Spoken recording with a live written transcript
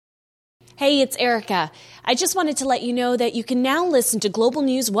Hey, it's Erica. I just wanted to let you know that you can now listen to Global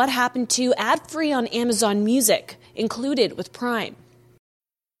News What Happened To ad-free on Amazon Music, included with Prime.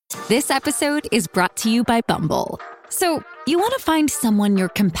 This episode is brought to you by Bumble. So, you want to find someone you're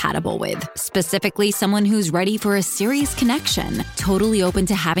compatible with, specifically someone who's ready for a serious connection, totally open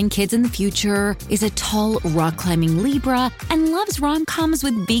to having kids in the future, is a tall, rock-climbing Libra, and loves rom-coms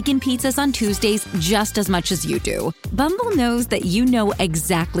with vegan pizzas on Tuesdays just as much as you do. Bumble knows that you know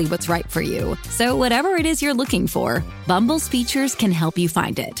exactly what's right for you. So whatever it is you're looking for, Bumble's features can help you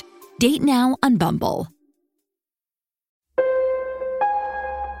find it. Date now on Bumble.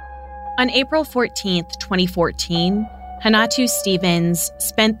 On April 14th, 2014, Hanatu Stevens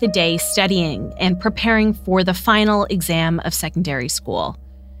spent the day studying and preparing for the final exam of secondary school.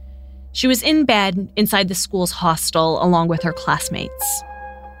 She was in bed inside the school's hostel along with her classmates.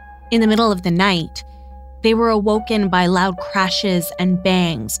 In the middle of the night, they were awoken by loud crashes and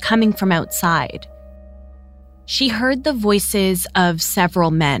bangs coming from outside. She heard the voices of several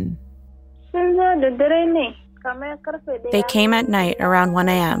men. They came at night around 1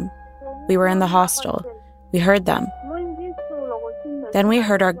 a.m. We were in the hostel. We heard them. Then we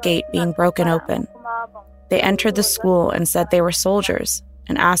heard our gate being broken open. They entered the school and said they were soldiers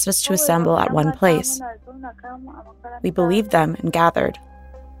and asked us to assemble at one place. We believed them and gathered.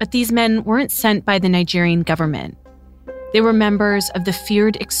 But these men weren't sent by the Nigerian government. They were members of the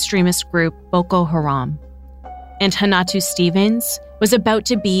feared extremist group Boko Haram. And Hanatu Stevens was about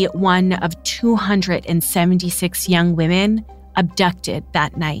to be one of 276 young women abducted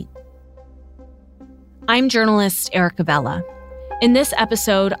that night. I'm journalist Erica Vela. In this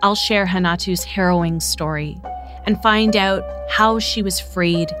episode, I'll share Hanatu's harrowing story and find out how she was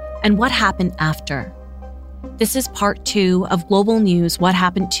freed and what happened after. This is part 2 of Global News What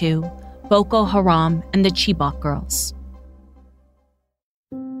Happened To Boko Haram and the Chibok Girls.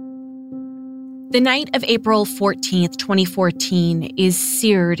 The night of April 14th, 2014 is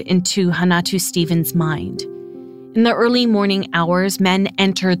seared into Hanatu Stevens' mind. In the early morning hours, men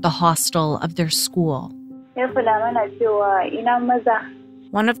entered the hostel of their school.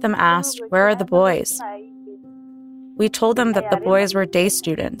 One of them asked, "Where are the boys?" We told them that the boys were day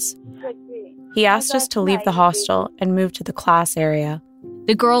students. He asked us to leave the hostel and move to the class area.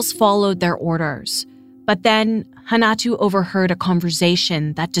 The girls followed their orders, but then Hanatu overheard a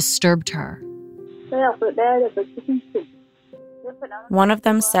conversation that disturbed her. One of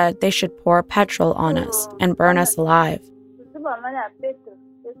them said they should pour petrol on us and burn us alive.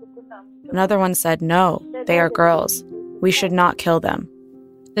 Another one said, "No, they are girls. We should not kill them."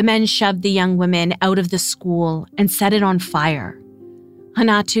 The men shoved the young women out of the school and set it on fire.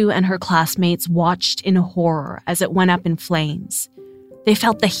 Hanatu and her classmates watched in horror as it went up in flames. They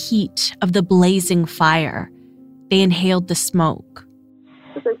felt the heat of the blazing fire. They inhaled the smoke.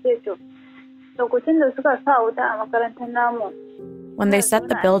 When they set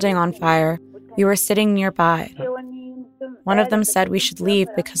the building on fire, we were sitting nearby. One of them said we should leave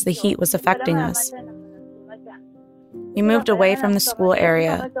because the heat was affecting us. We moved away from the school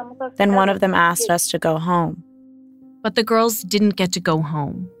area. Then one of them asked us to go home. But the girls didn't get to go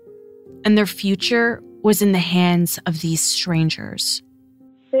home, and their future was in the hands of these strangers.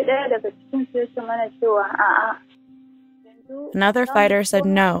 Another fighter said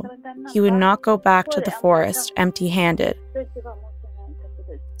no, he would not go back to the forest empty-handed.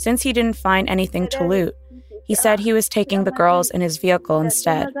 Since he didn't find anything to loot, he said he was taking the girls in his vehicle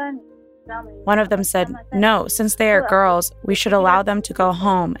instead. One of them said, "No, since they are girls, we should allow them to go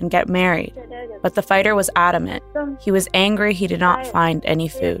home and get married." But the fighter was adamant. He was angry he did not find any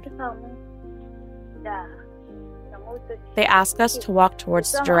food. They asked us to walk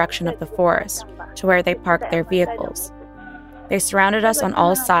towards the direction of the forest, to where they parked their vehicles. They surrounded us on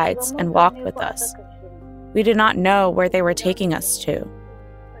all sides and walked with us. We did not know where they were taking us to.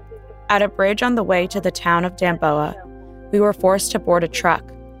 At a bridge on the way to the town of Damboa, we were forced to board a truck.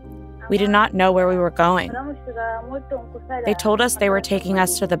 We did not know where we were going. They told us they were taking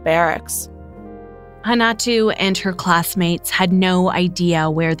us to the barracks. Hanatu and her classmates had no idea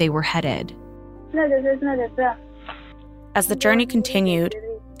where they were headed. As the journey continued,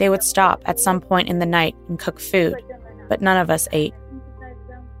 they would stop at some point in the night and cook food, but none of us ate.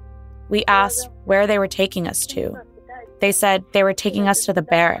 We asked where they were taking us to. They said they were taking us to the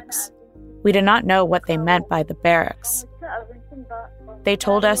barracks. We did not know what they meant by the barracks. They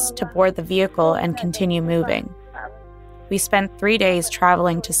told us to board the vehicle and continue moving. We spent 3 days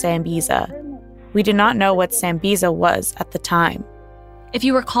traveling to Sambisa. We did not know what Sambisa was at the time. If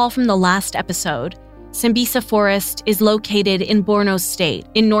you recall from the last episode, Sambisa Forest is located in Borno State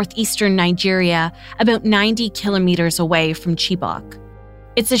in northeastern Nigeria, about 90 kilometers away from Chibok.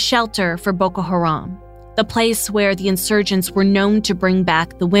 It's a shelter for Boko Haram, the place where the insurgents were known to bring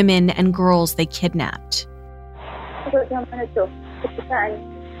back the women and girls they kidnapped.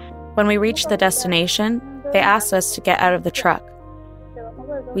 When we reached the destination, they asked us to get out of the truck.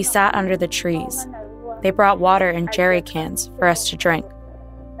 We sat under the trees. They brought water in jerry cans for us to drink.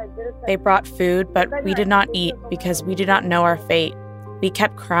 They brought food, but we did not eat because we did not know our fate. We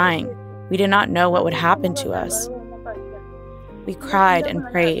kept crying. We did not know what would happen to us. We cried and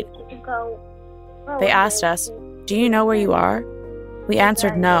prayed. They asked us, "Do you know where you are?" We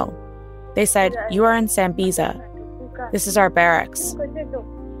answered no. They said, "You are in Sambisa. This is our barracks.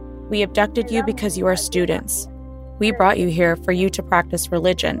 We abducted you because you are students. We brought you here for you to practice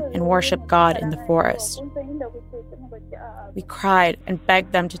religion and worship God in the forest." We cried and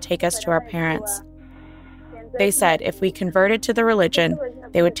begged them to take us to our parents. They said if we converted to the religion,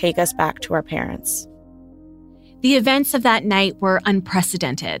 they would take us back to our parents. The events of that night were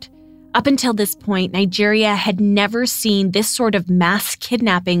unprecedented. Up until this point, Nigeria had never seen this sort of mass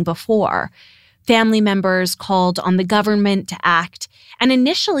kidnapping before. Family members called on the government to act, and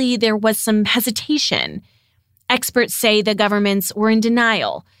initially there was some hesitation. Experts say the governments were in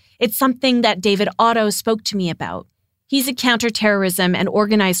denial. It's something that David Otto spoke to me about. He's a counterterrorism and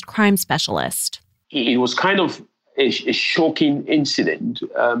organized crime specialist. It was kind of a shocking incident,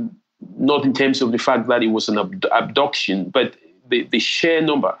 not in terms of the fact that it was an abduction, but the sheer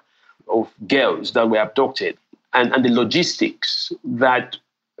number of girls that were abducted and the logistics that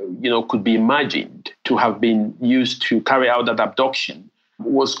could be imagined to have been used to carry out that abduction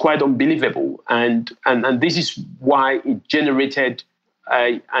was quite unbelievable. And this is why it generated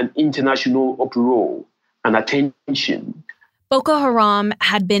an international uproar and attention. Boko Haram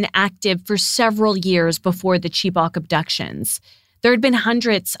had been active for several years before the Chibok abductions. There had been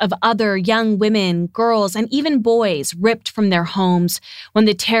hundreds of other young women, girls, and even boys ripped from their homes when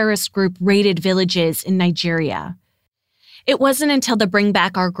the terrorist group raided villages in Nigeria. It wasn't until the Bring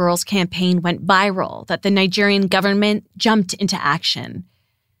Back Our Girls campaign went viral that the Nigerian government jumped into action.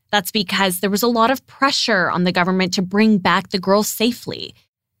 That's because there was a lot of pressure on the government to bring back the girls safely.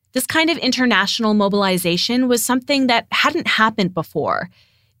 This kind of international mobilization was something that hadn't happened before.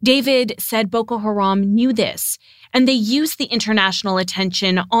 David said Boko Haram knew this, and they used the international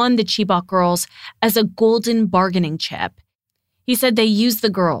attention on the Chibok girls as a golden bargaining chip. He said they used the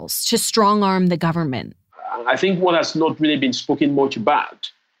girls to strong-arm the government. I think what has not really been spoken much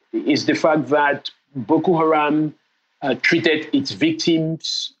about is the fact that Boko Haram treated its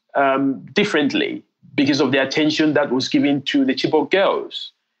victims differently because of the attention that was given to the Chibok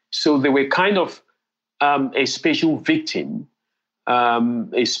girls. So they were kind of a special victim,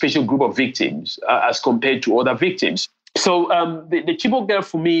 a special group of victims as compared to other victims. So the Chibok girl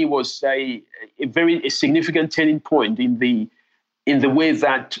for me was a very significant turning point in the way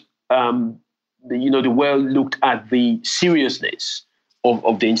that the world looked at the seriousness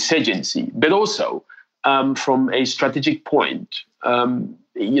of the insurgency, but also from a strategic point,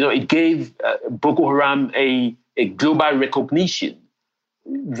 it gave Boko Haram a global recognition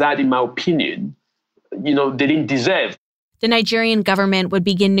that, in my opinion, they didn't deserve. The Nigerian government would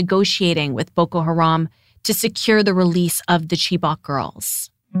begin negotiating with Boko Haram to secure the release of the Chibok girls.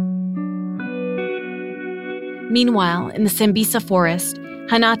 Meanwhile, in the Sambisa forest,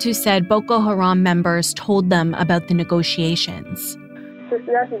 Hanatu said Boko Haram members told them about the negotiations.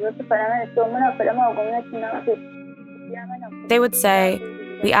 They would say,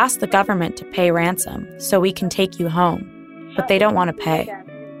 "We asked the government to pay ransom so we can take you home, but they don't want to pay."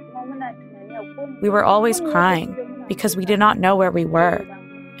 We were always crying because we did not know where we were,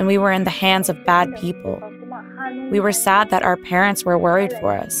 and we were in the hands of bad people. We were sad that our parents were worried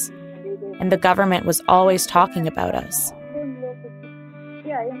for us, and the government was always talking about us.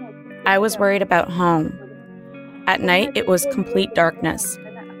 I was worried about home. At night, it was complete darkness.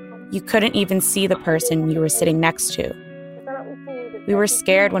 You couldn't even see the person you were sitting next to. We were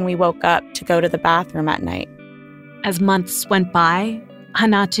scared when we woke up to go to the bathroom at night. As months went by,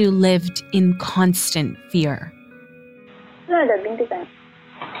 Hanatu lived in constant fear.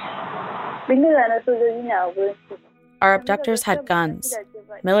 Our abductors had guns,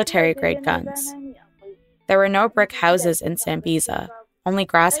 military-grade guns. There were no brick houses in Sambisa, only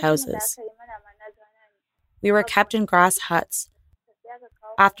grass houses. We were kept in grass huts.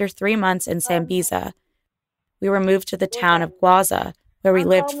 After 3 months in Sambisa, we were moved to the town of Gwaza, where we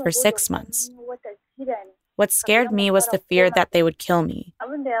lived for 6 months. What scared me was the fear that they would kill me.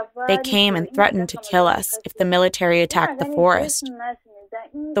 They came and threatened to kill us if the military attacked the forest.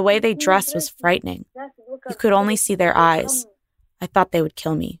 The way they dressed was frightening. You could only see their eyes. I thought they would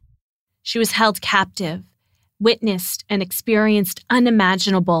kill me. She was held captive, witnessed and experienced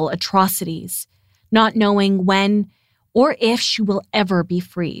unimaginable atrocities, not knowing when or if she will ever be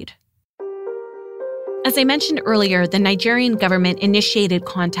freed. As I mentioned earlier, the Nigerian government initiated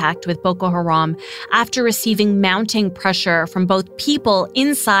contact with Boko Haram after receiving mounting pressure from both people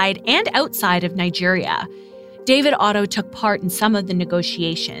inside and outside of Nigeria. David Otto took part in some of the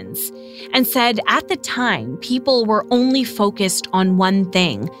negotiations and said at the time, people were only focused on one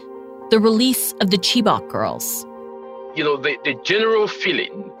thing, the release of the Chibok girls. The general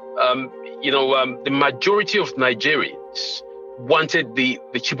feeling, the majority of Nigerians wanted the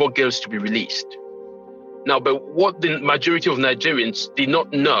Chibok girls to be released. Now, but what the majority of Nigerians did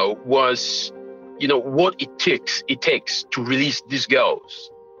not know was, what it takes to release these girls.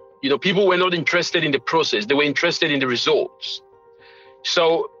 People were not interested in the process. They were interested in the results.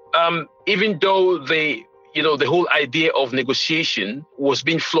 So even though the whole idea of negotiation was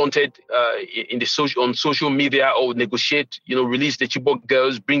being flaunted on social media, or negotiate, release the Chibok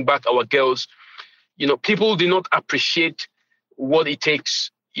girls, bring back our girls, people did not appreciate what it takes,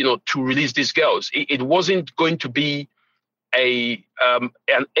 to release these girls. It wasn't going to be an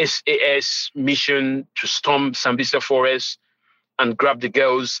SAS mission to storm Sambisa Forest and grab the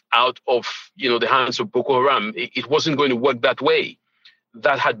girls out of, the hands of Boko Haram. It wasn't going to work that way.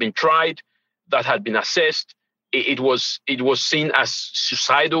 That had been tried, that had been assessed. It was seen as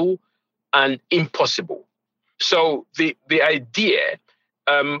suicidal and impossible. So the idea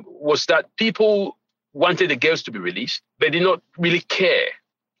was that people wanted the girls to be released. They did not really care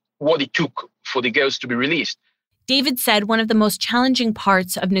what it took for the girls to be released. David said one of the most challenging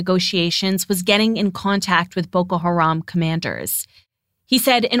parts of negotiations was getting in contact with Boko Haram commanders. He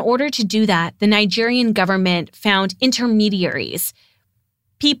said in order to do that, the Nigerian government found intermediaries,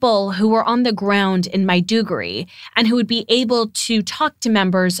 people who were on the ground in Maiduguri and who would be able to talk to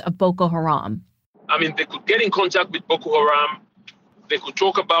members of Boko Haram. They could get in contact with Boko Haram. They could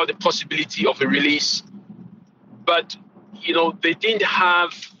talk about the possibility of a release. But, they didn't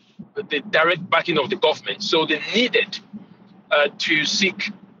have the direct backing of the government. So they needed to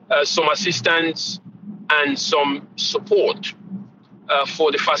seek some assistance and some support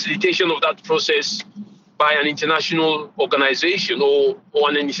for the facilitation of that process by an international organization or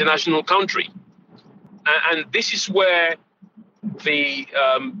an international country. And this is where the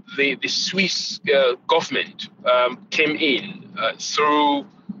Swiss government came in through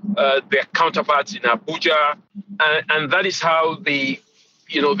their counterparts in Abuja. And that is how the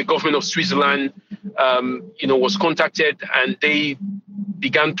government of Switzerland, was contacted, and they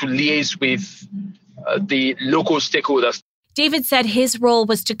began to liaise with the local stakeholders. David said his role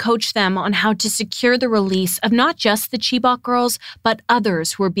was to coach them on how to secure the release of not just the Chibok girls, but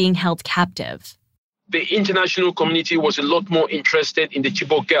others who were being held captive. The international community was a lot more interested in the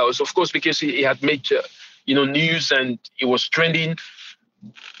Chibok girls, of course, because it had made news and it was trending.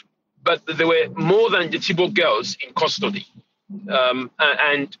 But there were more than the Chibok girls in custody.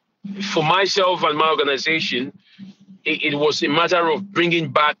 And for myself and my organization, it was a matter of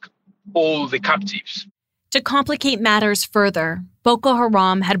bringing back all the captives. To complicate matters further, Boko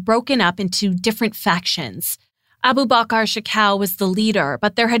Haram had broken up into different factions. Abubakar Shekau was the leader,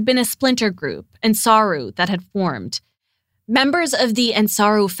 but there had been a splinter group, Ansaru, that had formed. Members of the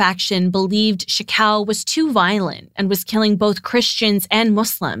Ansaru faction believed Shekau was too violent and was killing both Christians and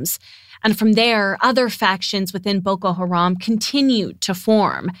Muslims. And from there, other factions within Boko Haram continued to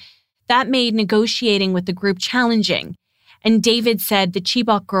form. That made negotiating with the group challenging. And David said the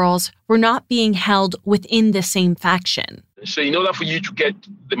Chibok girls were not being held within the same faction. So in order for you to get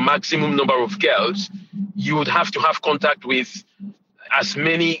the maximum number of girls, you would have to have contact with as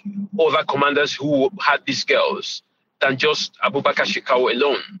many other commanders who had these girls than just Abubakar Shekau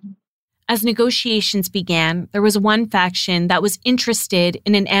alone. As negotiations began, there was one faction that was interested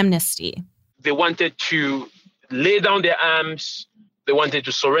in an amnesty. They wanted to lay down their arms, they wanted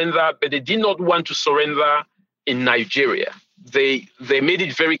to surrender, but they did not want to surrender in Nigeria. They made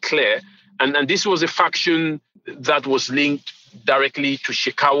it very clear, and this was a faction that was linked directly to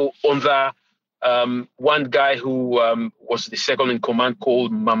Shekau under one guy who was the second in command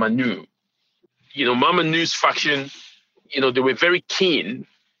called Mamanu. Mamanu's faction, they were very keen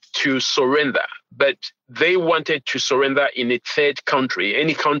to surrender, but they wanted to surrender in a third country,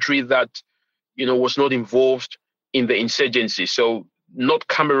 any country that, was not involved in the insurgency. So not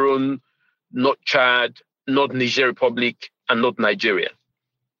Cameroon, not Chad, not Niger Republic, and not Nigeria.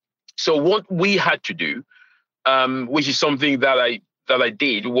 So what we had to do, which is something that I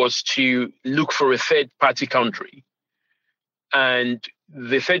did, was to look for a third-party country. And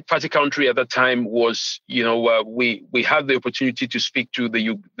the third-party country at that time was, we had the opportunity to speak to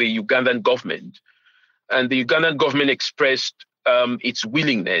the Ugandan government and the Ugandan government expressed its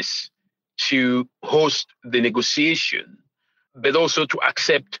willingness to host the negotiation, but also to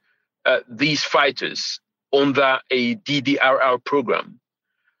accept these fighters under a DDRR program.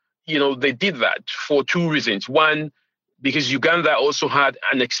 They did that for two reasons. One, because Uganda also had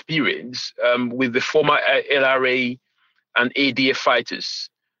an experience with the former LRA and ADF fighters,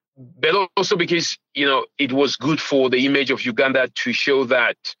 but also because, it was good for the image of Uganda to show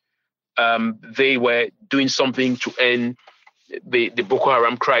that they were doing something to end the Boko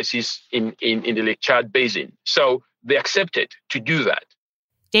Haram crisis in the Lake Chad Basin. So they accepted to do that.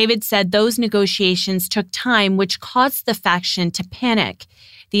 David said those negotiations took time, which caused the faction to panic.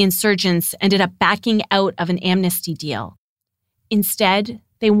 The insurgents ended up backing out of an amnesty deal. Instead,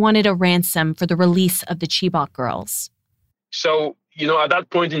 they wanted a ransom for the release of the Chibok girls. So, at that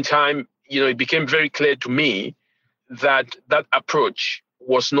point in time, it became very clear to me that approach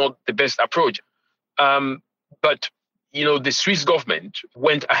was not the best approach. But the Swiss government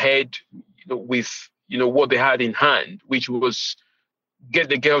went ahead with what they had in hand, which was get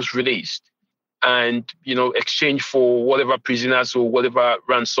the girls released and exchange for whatever prisoners or whatever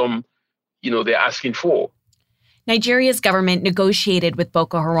ransom they're asking for. Nigeria's government negotiated with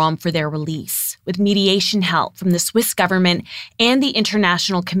Boko Haram for their release, with mediation help from the Swiss government and the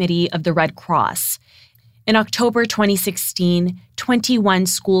International Committee of the Red Cross. In October 2016, 21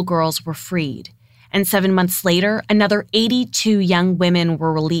 schoolgirls were freed, and 7 months later, another 82 young women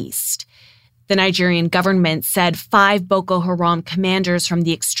were released. The Nigerian government said 5 Boko Haram commanders from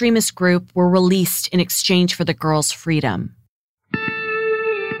the extremist group were released in exchange for the girls' freedom.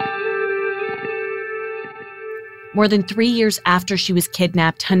 More than 3 years after she was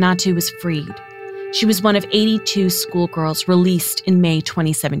kidnapped, Hannatu was freed. She was one of 82 schoolgirls released in May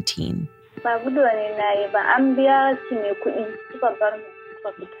 2017.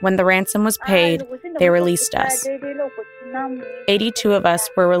 When the ransom was paid, they released us. 82 of us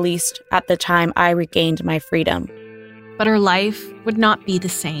were released at the time I regained my freedom. But her life would not be the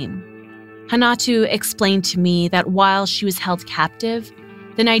same. Hannatu explained to me that while she was held captive,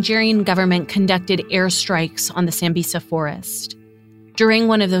 the Nigerian government conducted airstrikes on the Sambisa forest. During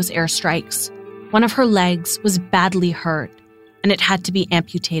one of those airstrikes, one of her legs was badly hurt, and it had to be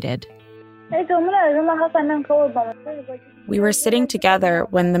amputated. We were sitting together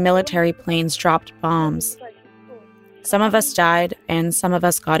when the military planes dropped bombs. Some of us died, and some of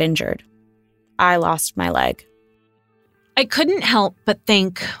us got injured. I lost my leg. I couldn't help but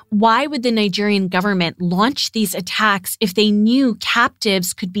think, why would the Nigerian government launch these attacks if they knew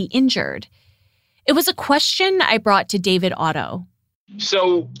captives could be injured? It was a question I brought to David Otto.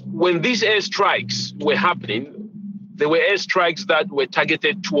 So when these airstrikes were happening, there were airstrikes that were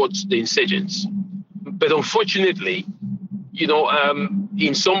targeted towards the insurgents. But unfortunately,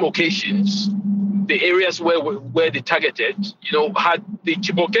 in some occasions, the areas where they targeted, had the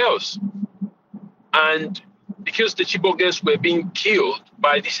Chibok girls. And because the Chibok girls were being killed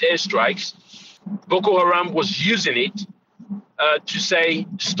by these airstrikes, Boko Haram was using it to say,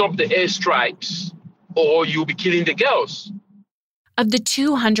 stop the airstrikes or you'll be killing the girls. Of the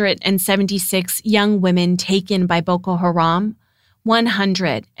 276 young women taken by Boko Haram,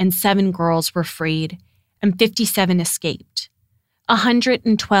 107 girls were freed and 57 escaped.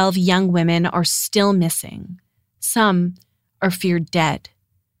 112 young women are still missing. Some are feared dead.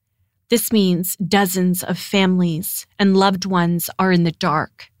 This means dozens of families and loved ones are in the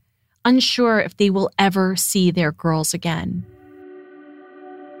dark, unsure if they will ever see their girls again.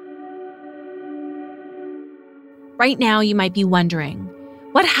 Right now, you might be wondering,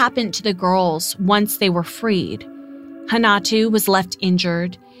 what happened to the girls once they were freed? Hannatu was left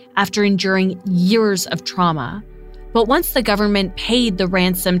injured after enduring years of trauma. But once the government paid the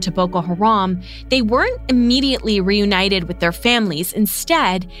ransom to Boko Haram, they weren't immediately reunited with their families.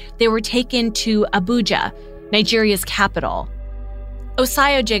 Instead, they were taken to Abuja, Nigeria's capital.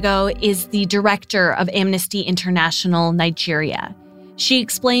 Osayojego is the director of Amnesty International Nigeria. She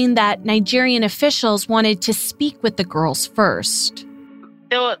explained that Nigerian officials wanted to speak with the girls first.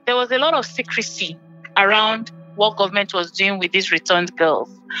 There was a lot of secrecy around what government was doing with these returned girls.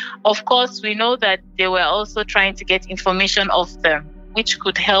 Of course, we know that they were also trying to get information of them, which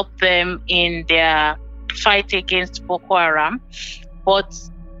could help them in their fight against Boko Haram. But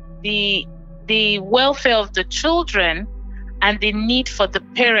the welfare of the children and the need for the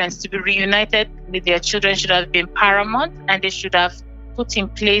parents to be reunited with their children should have been paramount, and they should have put in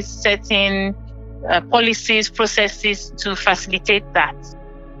place certain policies, processes to facilitate that.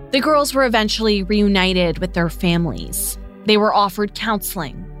 The girls were eventually reunited with their families. They were offered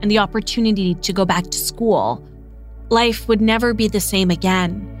counseling and the opportunity to go back to school. Life would never be the same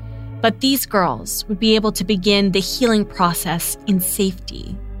again. But these girls would be able to begin the healing process in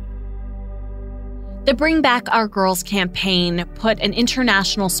safety. The Bring Back Our Girls campaign put an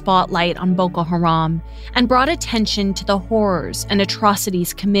international spotlight on Boko Haram and brought attention to the horrors and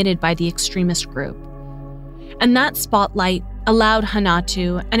atrocities committed by the extremist group. And that spotlight allowed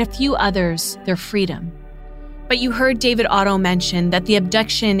Hannatu and a few others their freedom. But you heard David Otto mention that the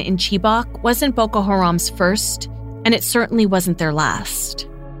abduction in Chibok wasn't Boko Haram's first, and it certainly wasn't their last.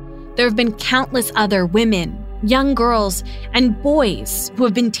 There have been countless other women, young girls, and boys who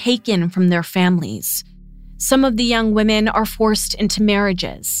have been taken from their families. Some of the young women are forced into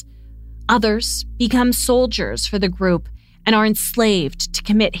marriages. Others become soldiers for the group and are enslaved to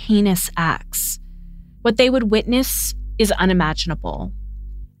commit heinous acts. What they would witness is unimaginable.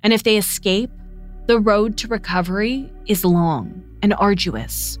 And if they escape, the road to recovery is long and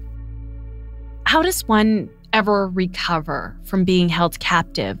arduous. How does one ever recover from being held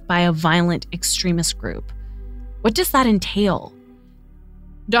captive by a violent extremist group? What does that entail?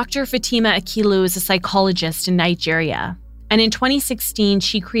 Dr. Fatima Akilu is a psychologist in Nigeria, and in 2016,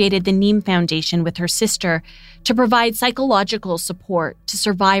 she created the Neem Foundation with her sister to provide psychological support to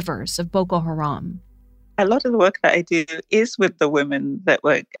survivors of Boko Haram. A lot of the work that I do is with the women that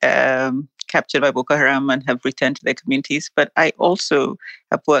were captured by Boko Haram and have returned to their communities, but I also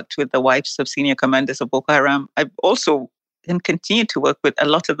have worked with the wives of senior commanders of Boko Haram. I've also and continue to work with a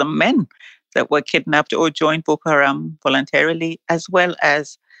lot of the men that were kidnapped or joined Boko Haram voluntarily, as well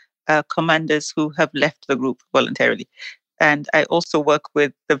as commanders who have left the group voluntarily. And I also work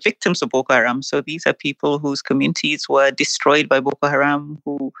with the victims of Boko Haram. So these are people whose communities were destroyed by Boko Haram,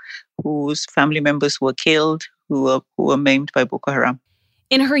 whose family members were killed, who were maimed by Boko Haram.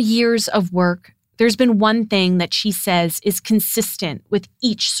 In her years of work, there's been one thing that she says is consistent with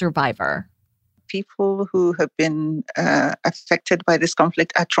each survivor. People who have been affected by this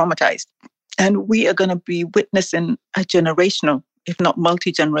conflict are traumatized. And we are going to be witnessing a generational, if not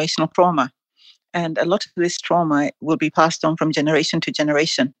multi-generational trauma. And a lot of this trauma will be passed on from generation to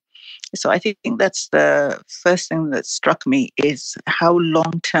generation. So I think that's the first thing that struck me, is how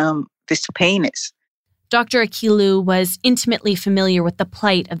long-term this pain is. Dr. Akilu was intimately familiar with the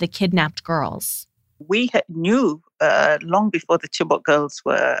plight of the kidnapped girls. We knew long before the Chibok girls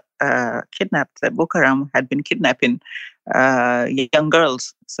were kidnapped that Boko Haram had been kidnapping young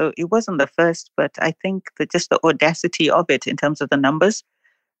girls. So it wasn't the first, but I think that just the audacity of it in terms of the numbers.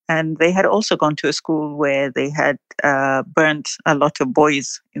 And they had also gone to a school where they had burnt a lot of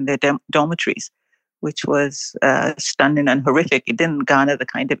boys in their dormitories, which was stunning and horrific. It didn't garner the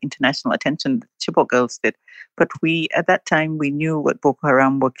kind of international attention that Chibok girls did. But at that time, we knew what Boko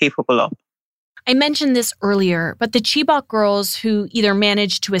Haram were capable of. I mentioned this earlier, but the Chibok girls who either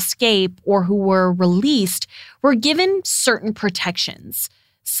managed to escape or who were released were given certain protections,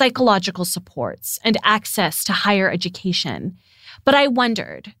 psychological supports, and access to higher education. But I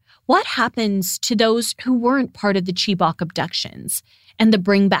wondered, what happens to those who weren't part of the Chibok abductions and the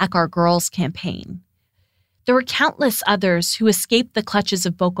Bring Back Our Girls campaign? There were countless others who escaped the clutches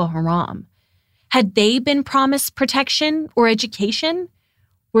of Boko Haram. Had they been promised protection or education?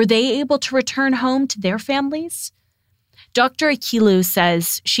 Were they able to return home to their families? Dr. Akilu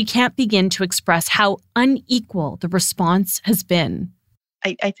says she can't begin to express how unequal the response has been.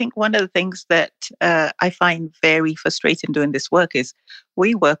 I think one of the things that I find very frustrating doing this work is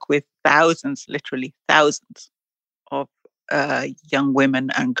we work with thousands, literally thousands of young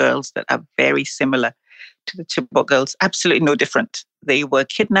women and girls that are very similar to the Chibok girls, absolutely no different. They were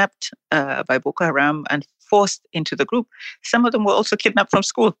kidnapped by Boko Haram and forced into the group. Some of them were also kidnapped from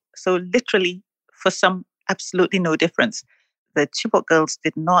school. So literally, for some, absolutely no difference. The Chibok girls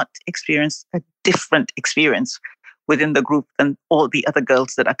did not experience a different experience within the group than all the other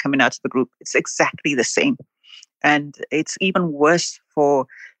girls that are coming out of the group. It's exactly the same. And it's even worse for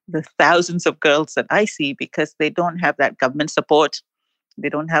the thousands of girls that I see because they don't have that government support. They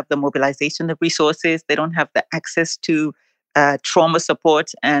don't have the mobilization of resources. They don't have the access to trauma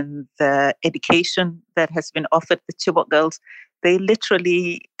support and the education that has been offered the Chibok girls. They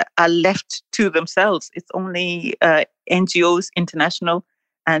literally are left to themselves. It's only NGOs, international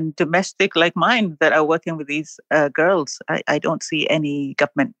and domestic like mine, that are working with these girls. I don't see any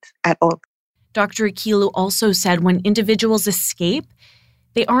government at all. Dr. Akilu also said when individuals escape,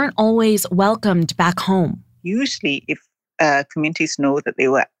 they aren't always welcomed back home. Usually, if communities know that they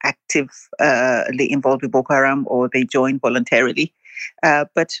were actively involved with Boko Haram or they joined voluntarily.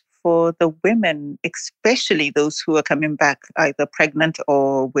 But for the women, especially those who are coming back either pregnant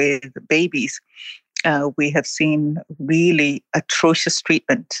or with babies, we have seen really atrocious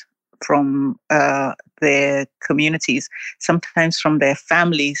treatment from their communities, sometimes from their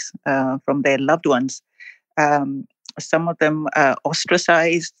families, from their loved ones. Some of them are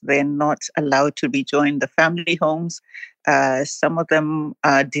ostracized. They're not allowed to rejoin the family homes. Some of them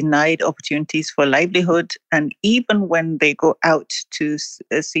are denied opportunities for livelihood. And even when they go out to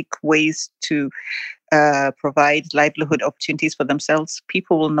seek ways to provide livelihood opportunities for themselves,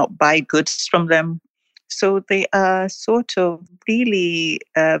 people will not buy goods from them. So they are sort of really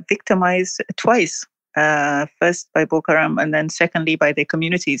victimized twice, first by Boko Haram and then secondly by their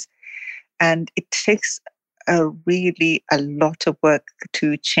communities. And it takes a lot of work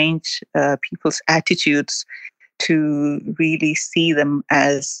to change people's attitudes, to really see them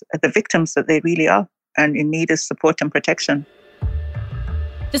as the victims that they really are and in need of support and protection.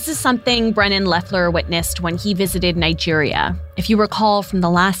 This is something Brennan Leffler witnessed when he visited Nigeria. If you recall from the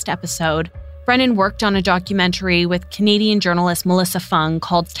last episode, Brennan worked on a documentary with Canadian journalist Melissa Fung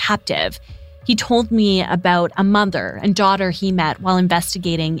called Captive. He told me about a mother and daughter he met while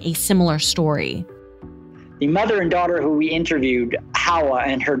investigating a similar story. The mother and daughter who we interviewed, Hawa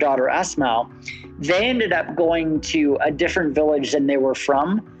and her daughter Asma, they ended up going to a different village than they were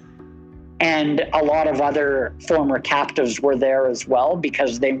from. And a lot of other former captives were there as well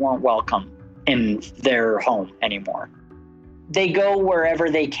because they weren't welcome in their home anymore. They go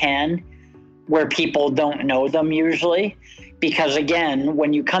wherever they can, where people don't know them usually. Because again,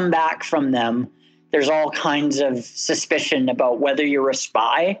 when you come back from them, there's all kinds of suspicion about whether you're a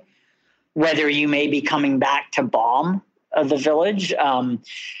spy, whether you may be coming back to bomb the village.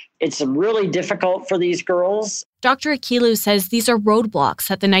 It's really difficult for these girls. Dr. Akilu says these are roadblocks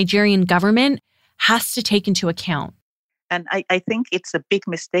that the Nigerian government has to take into account. And I think it's a big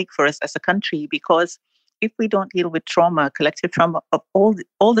mistake for us as a country, because if we don't deal with trauma, collective trauma of all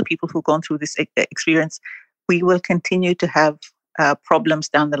the people who've gone through this experience, we will continue to have problems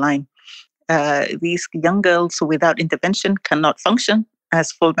down the line. These young girls who without intervention cannot function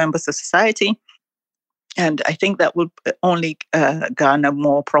as full members of society. And I think that will only garner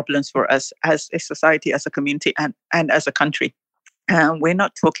more problems for us as a society, as a community, and as a country. We're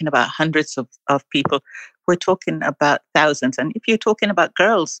not talking about hundreds of people. We're talking about thousands. And if you're talking about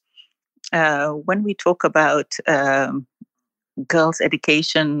girls, when we talk about girls'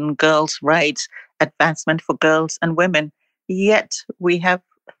 education, girls' rights, advancement for girls and women, yet we have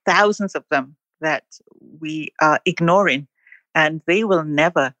thousands of them that we are ignoring. And they will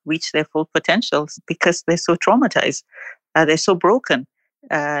never reach their full potentials because they're so traumatized. They're so broken.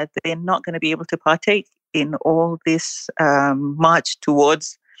 They're not going to be able to partake in all this march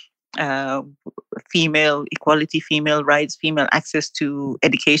towards female equality, female rights, female access to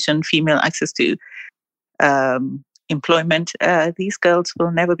education, female access to employment. These girls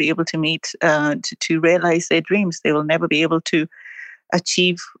will never be able to meet, to realize their dreams. They will never be able to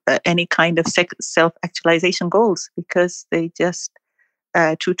achieve any kind of self-actualization goals because they just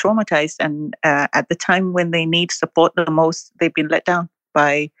too traumatized. And at the time when they need support the most, they've been let down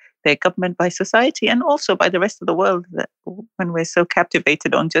by their government, by society, and also by the rest of the world, that when we're so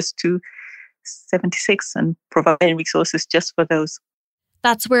captivated on just 276 and providing resources just for those.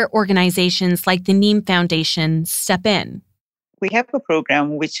 That's where organizations like the Neem Foundation step in. We have a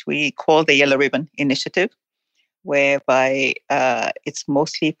program which we call the Yellow Ribbon Initiative, whereby it's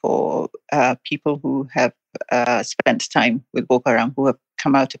mostly for people who have spent time with Boko Haram, who have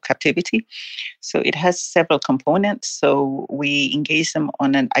come out of captivity. So it has several components. So we engage them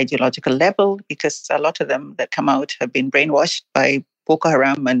on an ideological level because a lot of them that come out have been brainwashed by Boko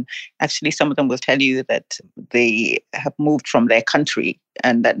Haram, and actually some of them will tell you that they have moved from their country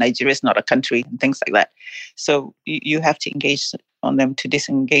and that Nigeria is not a country and things like that. So you have to engage on them to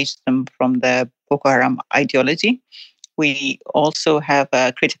disengage them from the Boko Haram ideology. We also have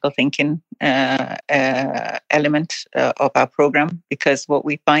a critical thinking element of our program, because what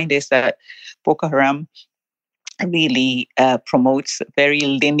we find is that Boko Haram really promotes very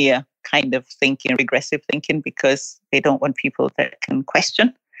linear kind of thinking, regressive thinking, because they don't want people that can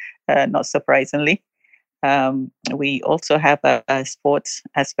question, not surprisingly. We also have a sports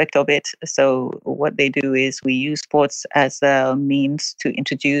aspect of it. So what they do is we use sports as a means to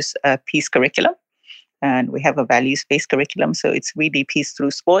introduce a peace curriculum. And we have a values-based curriculum. So it's really peace through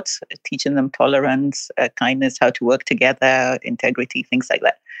sports, teaching them tolerance, kindness, how to work together, integrity, things like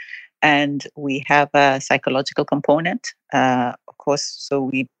that. And we have a psychological component, of course. So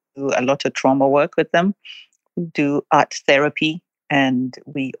we do a lot of trauma work with them. We do art therapy And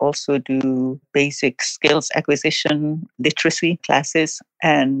we also do basic skills acquisition, literacy classes,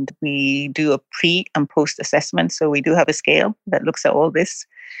 and we do a pre and post assessment. So we do have a scale that looks at all this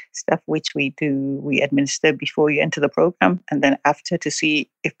stuff, which we administer before you enter the program, and then after, to see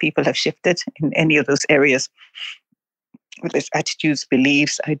if people have shifted in any of those areas, whether it's attitudes,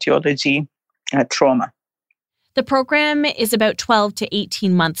 beliefs, ideology, trauma. The program is about 12 to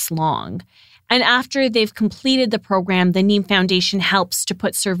 18 months long. And after they've completed the program, the Neem Foundation helps to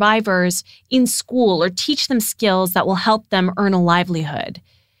put survivors in school or teach them skills that will help them earn a livelihood.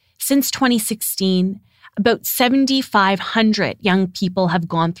 Since 2016, about 7,500 young people have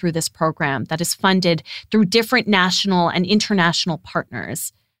gone through this program that is funded through different national and international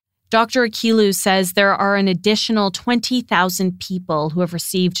partners. Dr. Akilu says there are an additional 20,000 people who have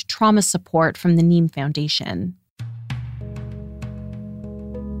received trauma support from the Neem Foundation.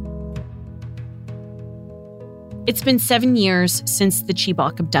 It's been 7 years since the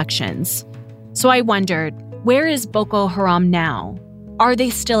Chibok abductions. So I wondered, where is Boko Haram now? Are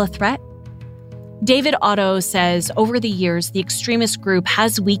they still a threat? David Otto says over the years, the extremist group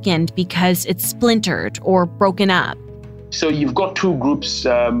has weakened because it's splintered or broken up. So you've got two groups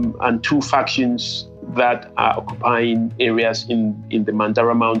and two factions that are occupying areas in the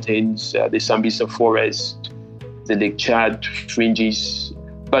Mandara Mountains, the Sambisa Forest, the Lake Chad fringes.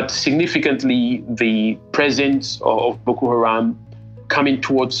 But significantly, the presence of Boko Haram coming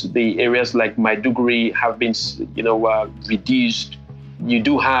towards the areas like Maiduguri have been, reduced. You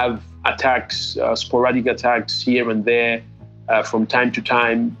do have attacks, sporadic attacks here and there from time to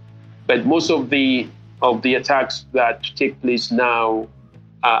time, but most of the attacks that take place now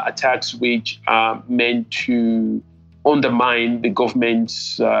are attacks which are meant to undermine the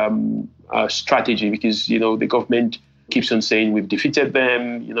government's strategy, because the government keeps on saying we've defeated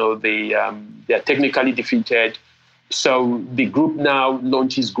them, they are technically defeated. So the group now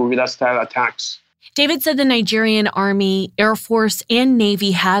launches guerrilla-style attacks. David said the Nigerian Army, Air Force, and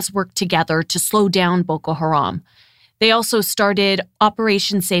Navy has worked together to slow down Boko Haram. They also started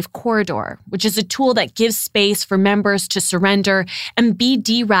Operation Safe Corridor, which is a tool that gives space for members to surrender and be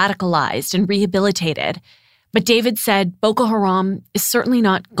de-radicalized and rehabilitated. But David said Boko Haram is certainly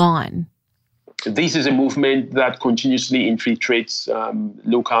not gone. This is a movement that continuously infiltrates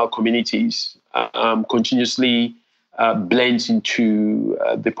local communities, continuously blends into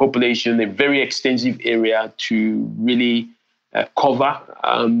the population, a very extensive area to really cover.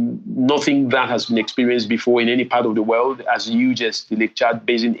 Nothing that has been experienced before in any part of the world, as huge as the Lake Chad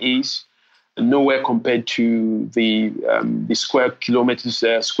Basin is. Nowhere compared to the square kilometers,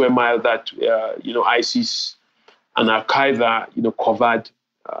 square mile that ISIS and Al Qaeda covered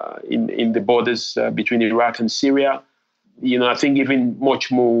in the borders between Iraq and Syria. I think even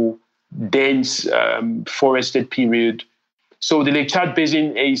much more dense forested period. So the Lake Chad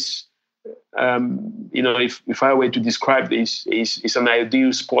Basin is, if I were to describe this, is an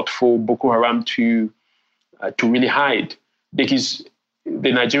ideal spot for Boko Haram to really hide, because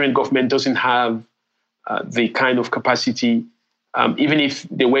the Nigerian government doesn't have the kind of capacity. Even if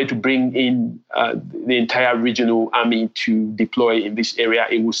they were to bring in the entire regional army to deploy in this area,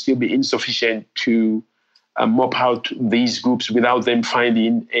 it will still be insufficient to mop out these groups without them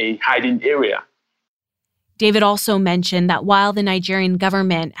finding a hiding area. David also mentioned that while the Nigerian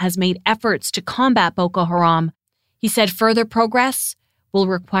government has made efforts to combat Boko Haram, he said further progress will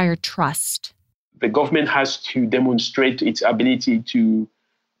require trust. The government has to demonstrate its ability to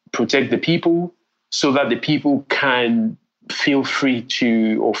protect the people so that the people can feel free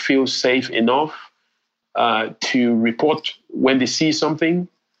to, or feel safe enough to report when they see something.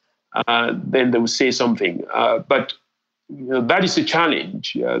 Then they will say something. But that is a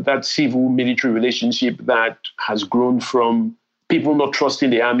challenge, that civil-military relationship that has grown from people not trusting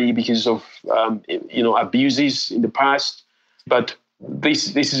the army because of abuses in the past. But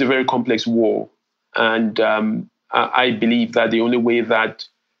this is a very complex war. And I believe that the only way that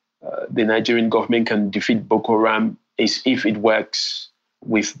the Nigerian government can defeat Boko Haram is if it works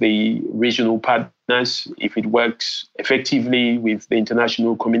with the regional partners, if it works effectively with the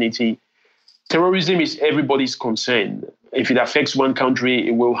international community. Terrorism is everybody's concern. If it affects one country,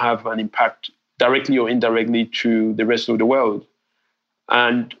 it will have an impact directly or indirectly to the rest of the world.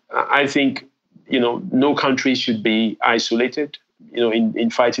 And I think, no country should be isolated, in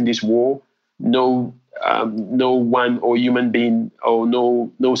fighting this war. No one or human being or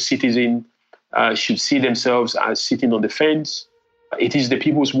no citizen should see themselves as sitting on the fence. It is the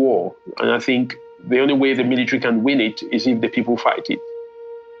people's war. And I think the only way the military can win it is if the people fight it.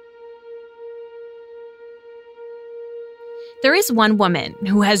 There is one woman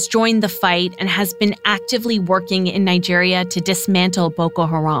who has joined the fight and has been actively working in Nigeria to dismantle Boko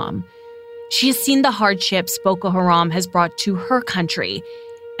Haram. She has seen the hardships Boko Haram has brought to her country,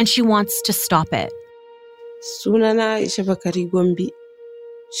 and she wants to stop it. Sunana Aisha Bakari Gombe,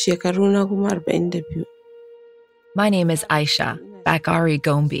 shekaruna kuma 42. My name is Aisha Bakari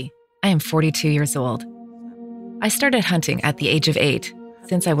Gombe. I am 42 years old. I started hunting at the age of 8,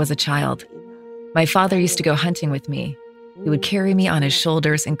 since I was a child. My father used to go hunting with me. He would carry me on his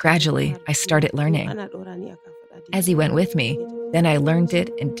shoulders, and gradually I started learning. As he went with me, then I learned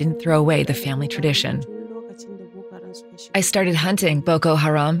it and didn't throw away the family tradition. I started hunting Boko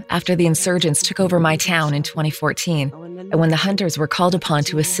Haram after the insurgents took over my town in 2014, and when the hunters were called upon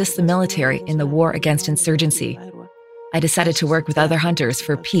to assist the military in the war against insurgency. I decided to work with other hunters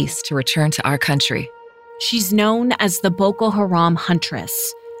for peace to return to our country. She's known as the Boko Haram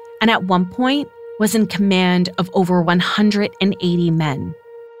Huntress, and at one point was in command of over 180 men.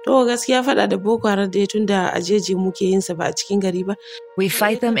 We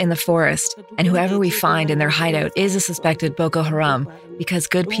fight them in the forest, and whoever we find in their hideout is a suspected Boko Haram, because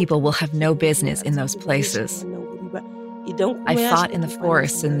good people will have no business in those places. I fought in the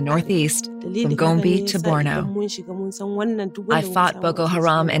forests in the northeast, from Gombe to Borno. I fought Boko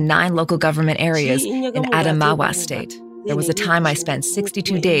Haram in 9 local government areas in Adamawa State. There was a time I spent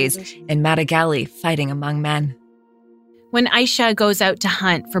 62 days in Madagali fighting among men. When Aisha goes out to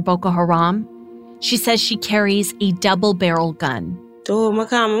hunt for Boko Haram, she says she carries a double-barrel gun.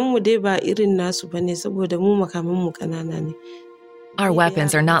 Our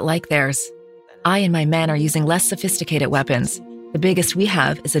weapons are not like theirs. I and my men are using less sophisticated weapons. The biggest we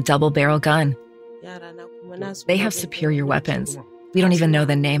have is a double-barrel gun. They have superior weapons. We don't even know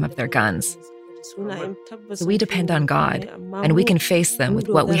the name of their guns. So we depend on God, and we can face them with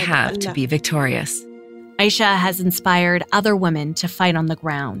what we have to be victorious. Aisha has inspired other women to fight on the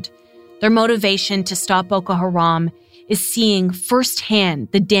ground. Their motivation to stop Boko Haram is seeing firsthand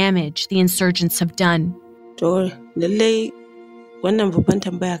the damage the insurgents have done. Boko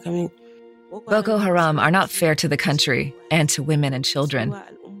Haram are not fair to the country and to women and children.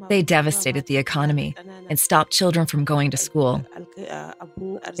 They devastated the economy and stopped children from going to school.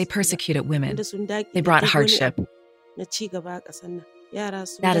 They persecuted women. They brought hardship.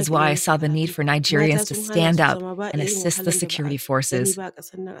 That is why I saw the need for Nigerians to stand up and assist the security forces.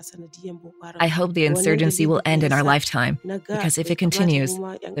 I hope the insurgency will end in our lifetime, because if it continues,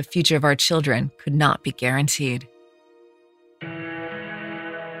 the future of our children could not be guaranteed.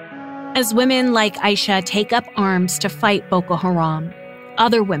 As women like Aisha take up arms to fight Boko Haram,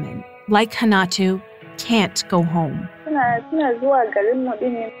 other women, like Hanatu, can't go home.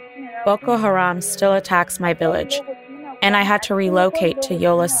 Boko Haram still attacks my village, and I had to relocate to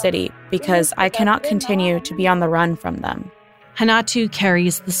Yola City because I cannot continue to be on the run from them. Hanatu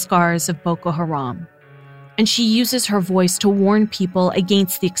carries the scars of Boko Haram, and she uses her voice to warn people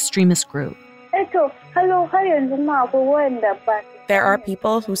against the extremist group. There are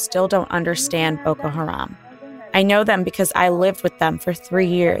people who still don't understand Boko Haram. I know them because I lived with them for 3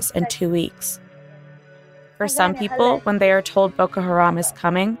 years and 2 weeks. For some people, when they are told Boko Haram is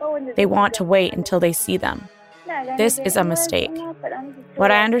coming, they want to wait until they see them. This is a mistake. What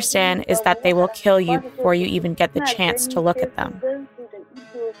I understand is that they will kill you before you even get the chance to look at them.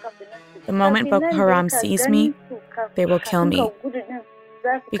 The moment Boko Haram sees me, they will kill me,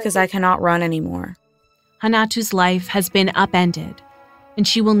 because I cannot run anymore. Hanatu's life has been upended, and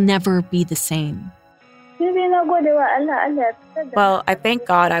she will never be the same. Well, I thank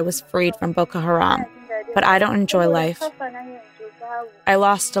God I was freed from Boko Haram, but I don't enjoy life. I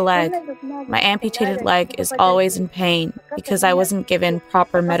lost a leg. My amputated leg is always in pain because I wasn't given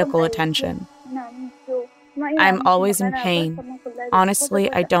proper medical attention. I'm always in pain.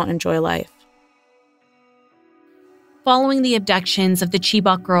 Honestly, I don't enjoy life. Following the abductions of the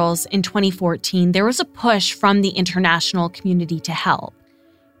Chibok girls in 2014, there was a push from the international community to help.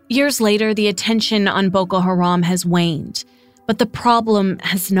 Years later, the attention on Boko Haram has waned, but the problem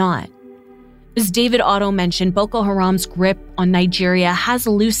has not. As David Otto mentioned, Boko Haram's grip on Nigeria has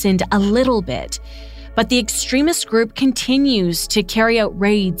loosened a little bit, but the extremist group continues to carry out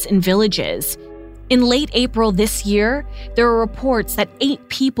raids in villages. In late April this year, there are reports that 8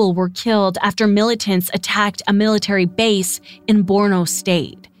 people were killed after militants attacked a military base in Borno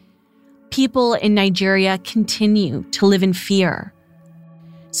State. People in Nigeria continue to live in fear.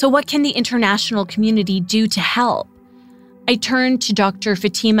 So what can the international community do to help? I turned to Dr.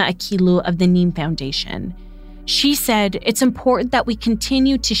 Fatima Akilu of the Neem Foundation. She said it's important that we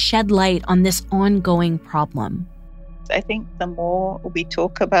continue to shed light on this ongoing problem. I think the more we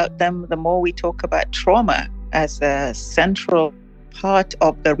talk about them, the more we talk about trauma as a central part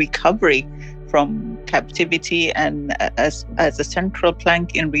of the recovery from captivity and as a central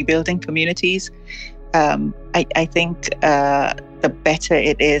plank in rebuilding communities. I think the better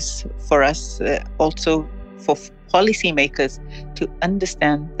it is for us also for policymakers to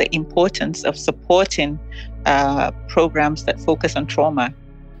understand the importance of supporting programs that focus on trauma.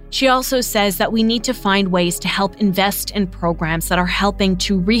 She also says that we need to find ways to help invest in programs that are helping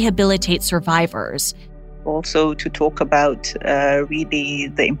to rehabilitate survivors. Also to talk about really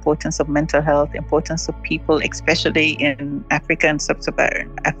the importance of mental health, importance of people, especially in Africa and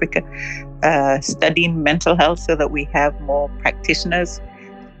sub-Saharan Africa, studying mental health so that we have more practitioners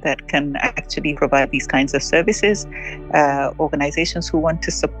that can actually provide these kinds of services. Organizations who want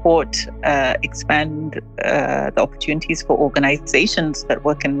to support, expand the opportunities for organizations that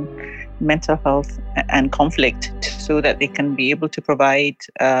work in mental health and conflict so that they can be able to provide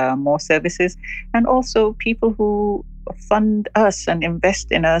more services. And also people who fund us and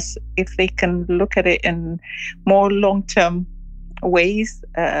invest in us, if they can look at it in more long-term ways.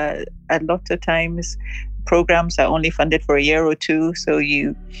 A lot of times programs are only funded for a year or two. So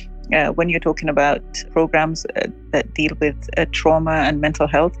when you're talking about programs that deal with trauma and mental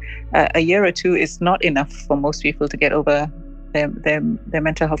health, a year or two is not enough for most people to get over their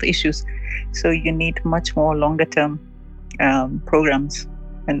mental health issues. So you need much more longer term programs.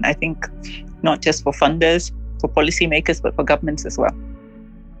 And I think not just for funders, for policymakers, but for governments as well.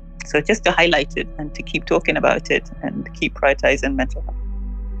 So just to highlight it and to keep talking about it and keep prioritizing mental health.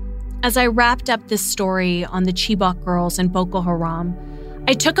 As I wrapped up this story on the Chibok girls and Boko Haram,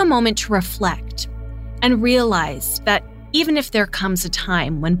 I took a moment to reflect and realized that even if there comes a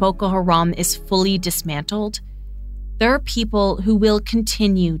time when Boko Haram is fully dismantled, there are people who will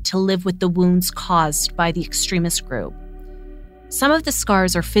continue to live with the wounds caused by the extremist group. Some of the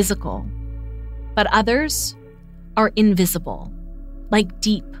scars are physical, but others are invisible, like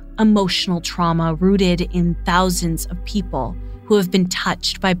deep emotional trauma rooted in thousands of people who have been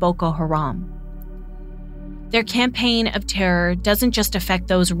touched by Boko Haram. Their campaign of terror doesn't just affect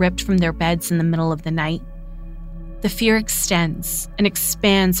those ripped from their beds in the middle of the night. The fear extends and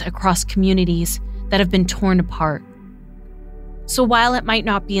expands across communities that have been torn apart. So while it might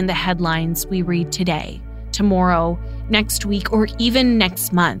not be in the headlines we read today, tomorrow, next week, or even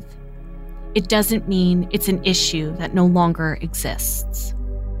next month, it doesn't mean it's an issue that no longer exists.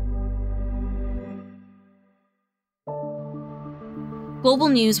 Global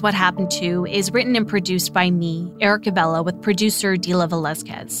News What Happened To is written and produced by me, Erica Vela, with producer Dila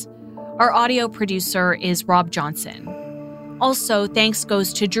Velazquez. Our audio producer is Rob Johnson. Also, thanks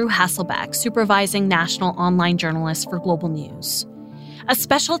goes to Drew Hasselbeck, supervising national online journalist for Global News. A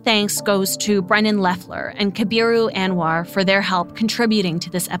special thanks goes to Brennan Leffler and Kabiru Anwar for their help contributing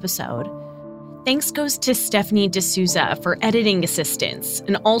to this episode. Thanks goes to Stephanie D'Souza for editing assistance,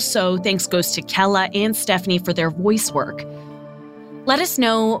 and also thanks goes to Kella and Stephanie for their voice work. Let us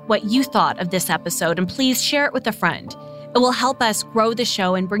know what you thought of this episode, and please share it with a friend. It will help us grow the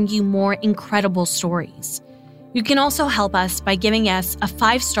show and bring you more incredible stories. You can also help us by giving us a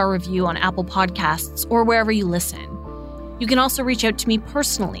 5-star review on Apple Podcasts or wherever you listen. You can also reach out to me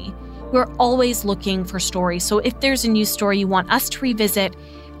personally. We're always looking for stories, so if there's a news story you want us to revisit,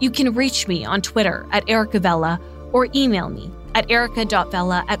 you can reach me on Twitter at Erica Vela or email me at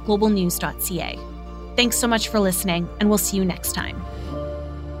erica.vela@globalnews.ca. Thanks so much for listening, and we'll see you next time.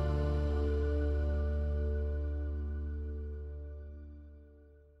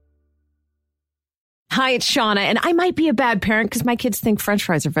 Hi, it's Shauna, and I might be a bad parent because my kids think French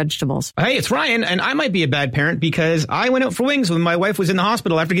fries are vegetables. Hey, it's Ryan, and I might be a bad parent because I went out for wings when my wife was in the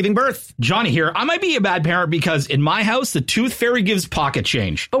hospital after giving birth. Johnny here. I might be a bad parent because in my house, the tooth fairy gives pocket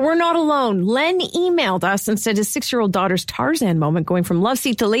change. But we're not alone. Len emailed us and said his 6-year-old daughter's Tarzan moment going from love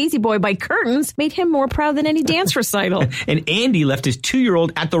seat to lazy boy by curtains made him more proud than any dance recital. And Andy left his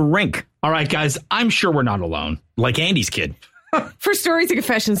 2-year-old at the rink. All right, guys, I'm sure we're not alone. Like Andy's kid. For stories and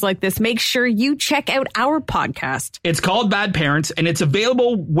confessions like this, make sure you check out our podcast. It's called Bad Parents, and it's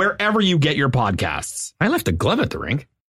available wherever you get your podcasts. I left a glove at the rink.